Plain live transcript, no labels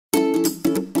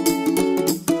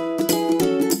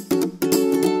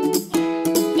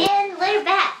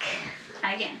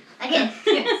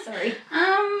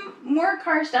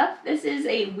car stuff. This is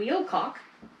a wheel cock.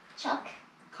 Chalk.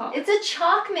 Cock. It's a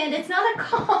chalk, man. It's not a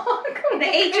cock. The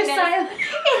H is silent.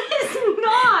 It is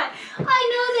not.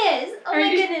 I know this. Oh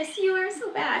my goodness, you are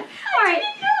so bad. All right.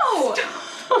 No.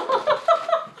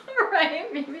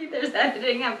 Right, maybe there's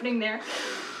editing happening there.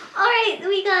 All right,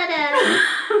 we got a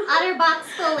OtterBox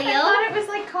folio. I thought it was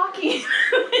like cocky.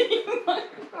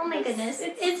 Oh my goodness,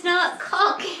 it's not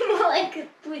caulking like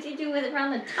what you do with it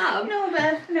around the tub. No,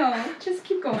 Beth, no. Just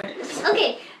keep going.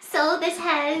 Okay, so this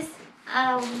has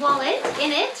a wallet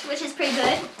in it, which is pretty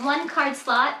good. 1 card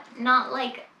slot, not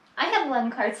like I have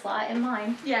 1 card slot in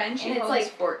mine. Yeah, and it's holds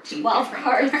like 14. 12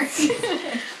 cards.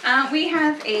 We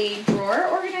have a drawer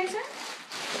organizer.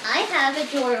 I have a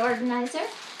drawer organizer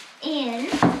in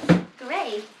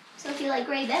gray. So if you like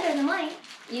gray better than white,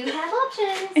 you have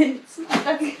options.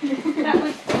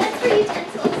 That's for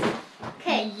utensils.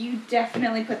 Okay. You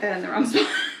definitely put that in the wrong spot.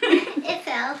 It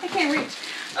fell. I can't reach.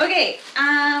 Okay,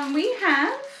 we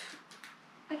have...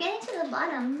 We're getting to the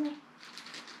bottom.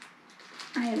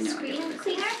 I have no idea. Screen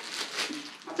cleaner?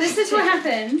 This is what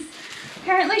happens.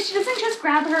 Apparently she doesn't just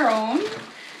grab her own.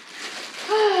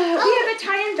 We have a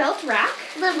tie and belt rack.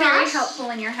 Very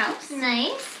helpful in your house.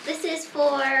 Nice. This is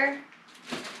for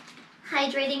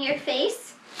hydrating your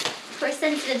face for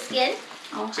sensitive skin.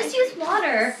 Just use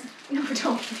water. No,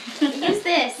 don't. Use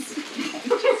this.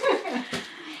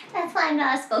 That's why I'm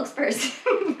not a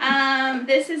spokesperson.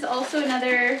 This is also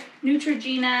another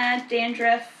Neutrogena,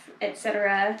 dandruff,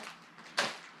 etc.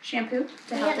 shampoo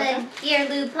to help with them. We have a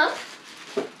gear lube pump.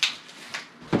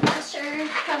 Not sure,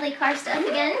 probably car stuff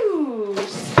again. Ooh,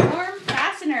 storm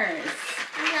fasteners.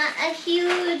 I'm not a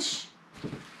huge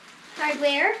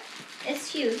hardware.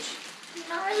 It's huge. I'm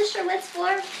not really sure what it's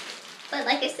for, but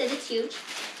like I said, it's huge.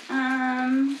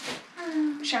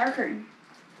 Shower curtain.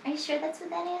 Are you sure that's what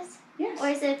that is? Yes. Or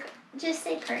is it just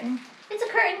say curtain? It's a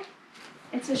curtain.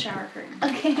 It's a shower curtain.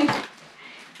 Okay.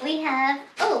 We have,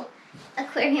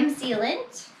 aquarium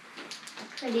sealant.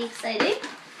 Pretty exciting.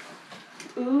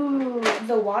 Ooh,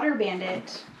 the water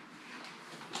bandit.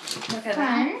 Look at Fun.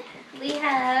 that. We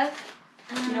have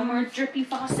No more drippy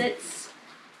faucets.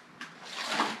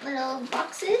 little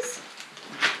boxes.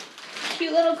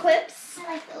 Cute little clips.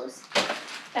 I like those.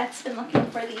 Beth's been looking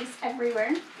for these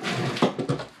everywhere.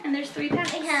 And there's 3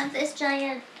 packs. We have this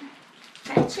giant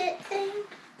ratchet thing.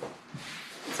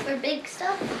 It's for big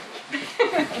stuff.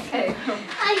 Okay.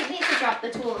 I need to drop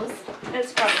the tools.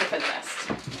 It's probably for the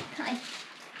best. Hi.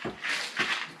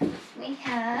 We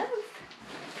have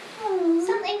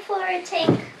something for a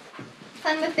tank.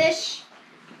 Fun with fish.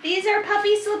 These are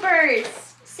puppy slippers.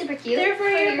 Super cute. They're for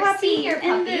your puppies. senior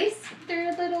And puppies.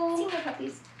 they're little... Senior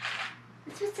puppies.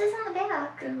 That's what it says on the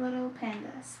back. They're little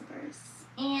panda slippers.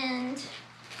 And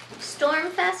storm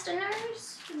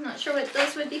fasteners. I'm not sure what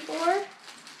those would be for.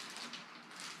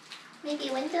 Maybe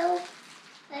a window.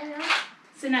 I don't know.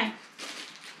 It's a knife.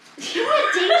 You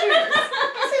are dangerous.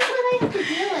 This is what I have to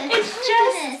deal with. It's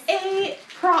just a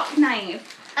prop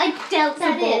knife. I doubt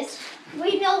that bolt. is.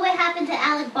 We know what happened to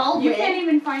Alec Baldwin. You can't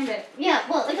even find it. Yeah,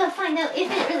 well, we gotta find out if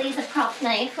it really is a prop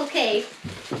knife. Okay.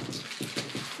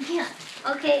 Yeah.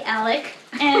 Okay, Alec.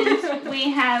 And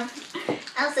we have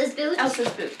Elsa's boot. Elsa's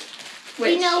boot.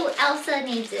 We know Elsa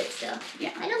needs it still.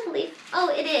 Yeah. I don't believe. Oh,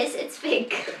 it is. It's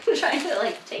fake. I'm trying to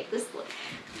like take the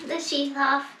sheath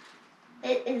off.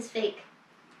 It is fake.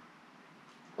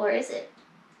 Or is it?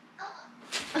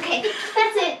 Okay,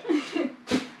 that's it.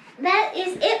 That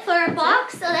is it for our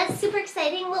box. So that's super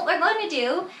exciting. What we're going to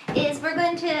do is we're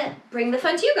going to bring the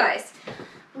fun to you guys.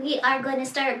 We are going to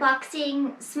start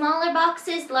boxing smaller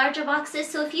boxes, larger boxes.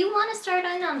 So if you want to start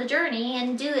on the journey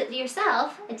and do it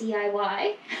yourself, a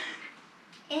DIY,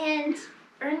 and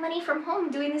earn money from home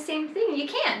doing the same thing, you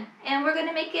can. And we're going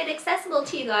to make it accessible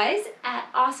to you guys at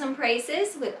awesome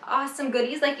prices with awesome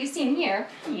goodies like you've seen here.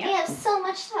 Yep. We have so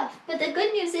much stuff. But the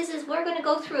good news is we're going to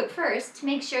go through it first to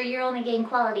make sure you're only getting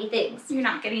quality things. You're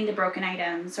not getting the broken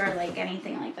items or like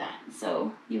anything like that.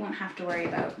 So you won't have to worry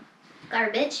about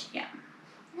garbage. Yeah.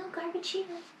 No garbage here.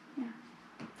 Yeah.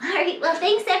 Alright, well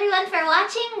thanks everyone for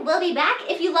watching. We'll be back.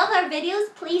 If you love our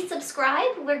videos, please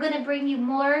subscribe. We're going to bring you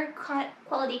more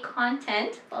quality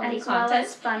content. As well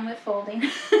as fun with folding.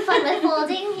 Fun with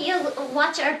folding. You'll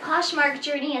watch our Poshmark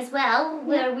journey as well,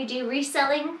 where we do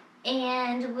reselling,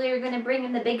 and we're going to bring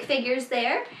in the big figures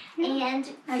there.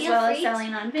 And as well as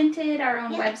selling on Vinted, our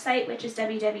own website, which is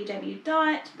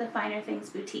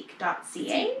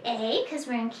www.thefinerthingsboutique.ca. because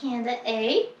we're in Canada,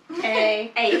 A.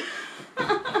 A.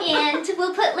 And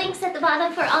we'll put links at the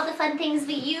bottom for all the fun things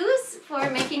we use for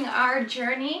making our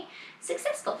journey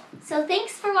successful. So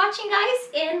thanks for watching, guys,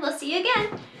 and we'll see you again.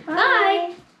 Bye.